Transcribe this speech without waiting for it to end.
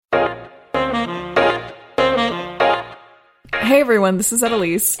Hey everyone, this is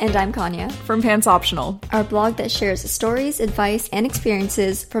Annalise. And I'm Kanya. From Pants Optional. Our blog that shares stories, advice, and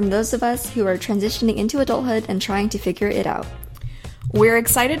experiences from those of us who are transitioning into adulthood and trying to figure it out. We're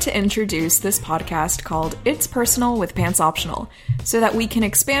excited to introduce this podcast called It's Personal with Pants Optional, so that we can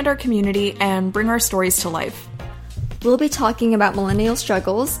expand our community and bring our stories to life. We'll be talking about millennial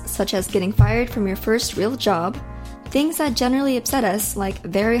struggles, such as getting fired from your first real job, things that generally upset us, like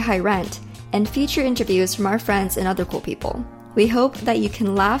very high rent, and feature interviews from our friends and other cool people. We hope that you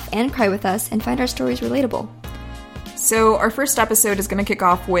can laugh and cry with us and find our stories relatable. So our first episode is going to kick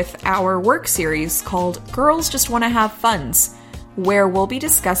off with our work series called Girls Just Want to Have Funs, where we'll be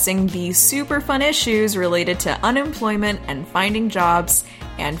discussing the super fun issues related to unemployment and finding jobs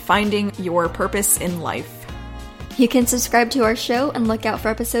and finding your purpose in life. You can subscribe to our show and look out for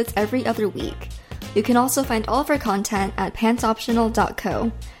episodes every other week. You can also find all of our content at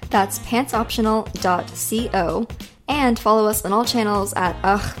pantsoptional.co. That's pantsoptional.co. And follow us on all channels at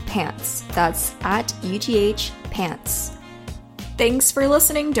Pants. That's at UGH Pants. Thanks for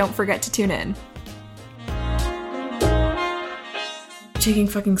listening. Don't forget to tune in. Taking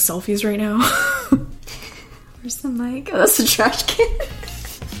fucking selfies right now. Where's the mic? Oh, that's the trash can.